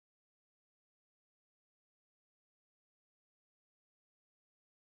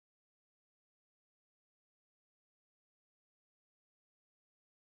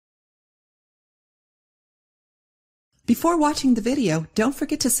Before watching the video, don't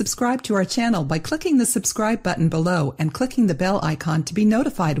forget to subscribe to our channel by clicking the subscribe button below and clicking the bell icon to be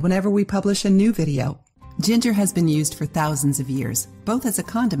notified whenever we publish a new video. Ginger has been used for thousands of years, both as a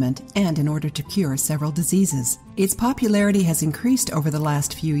condiment and in order to cure several diseases. Its popularity has increased over the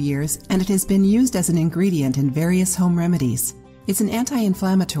last few years, and it has been used as an ingredient in various home remedies. It's an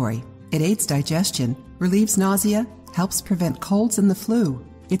anti-inflammatory. It aids digestion, relieves nausea, helps prevent colds and the flu.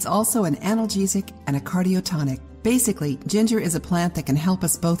 It's also an analgesic and a cardiotonic. Basically, ginger is a plant that can help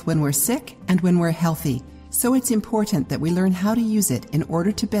us both when we're sick and when we're healthy. So it's important that we learn how to use it in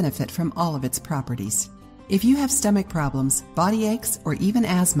order to benefit from all of its properties. If you have stomach problems, body aches, or even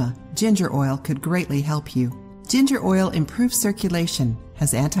asthma, ginger oil could greatly help you. Ginger oil improves circulation,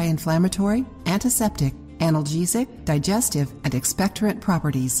 has anti-inflammatory, antiseptic, analgesic, digestive, and expectorant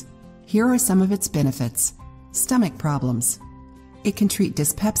properties. Here are some of its benefits. Stomach problems. It can treat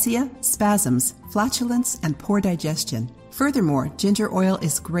dyspepsia, spasms, flatulence, and poor digestion. Furthermore, ginger oil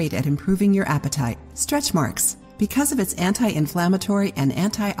is great at improving your appetite. Stretch marks. Because of its anti-inflammatory and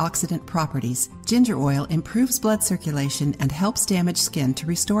antioxidant properties, ginger oil improves blood circulation and helps damaged skin to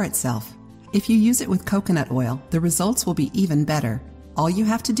restore itself. If you use it with coconut oil, the results will be even better. All you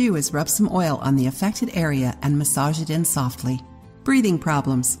have to do is rub some oil on the affected area and massage it in softly. Breathing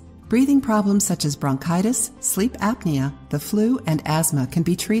problems. Breathing problems such as bronchitis, sleep apnea, the flu, and asthma can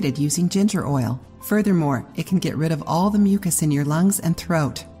be treated using ginger oil. Furthermore, it can get rid of all the mucus in your lungs and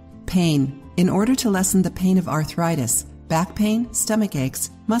throat. Pain. In order to lessen the pain of arthritis, back pain, stomach aches,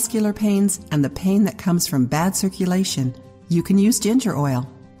 muscular pains, and the pain that comes from bad circulation, you can use ginger oil.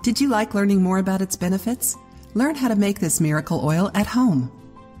 Did you like learning more about its benefits? Learn how to make this miracle oil at home.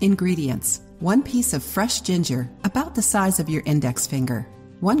 Ingredients: 1 piece of fresh ginger, about the size of your index finger.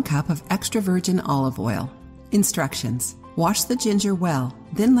 1 cup of extra virgin olive oil. Instructions: wash the ginger well,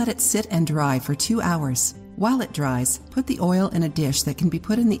 then let it sit and dry for 2 hours. While it dries, put the oil in a dish that can be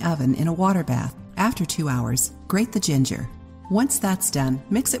put in the oven in a water bath. After 2 hours, grate the ginger. Once that's done,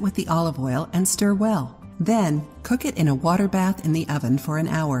 mix it with the olive oil and stir well. Then, cook it in a water bath in the oven for an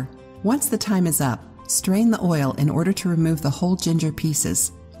hour. Once the time is up, strain the oil in order to remove the whole ginger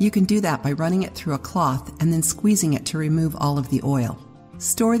pieces. You can do that by running it through a cloth and then squeezing it to remove all of the oil.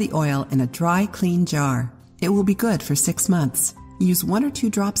 Store the oil in a dry, clean jar. It will be good for 6 months. Use 1 or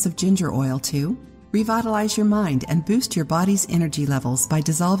 2 drops of ginger oil to revitalize your mind and boost your body's energy levels by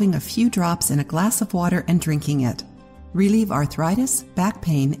dissolving a few drops in a glass of water and drinking it. Relieve arthritis, back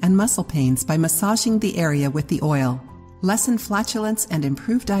pain, and muscle pains by massaging the area with the oil. Lessen flatulence and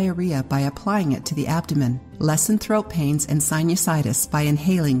improve diarrhea by applying it to the abdomen. Lessen throat pains and sinusitis by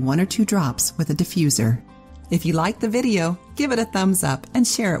inhaling 1 or 2 drops with a diffuser. If you liked the video, give it a thumbs up and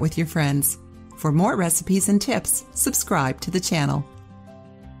share it with your friends. For more recipes and tips, subscribe to the channel.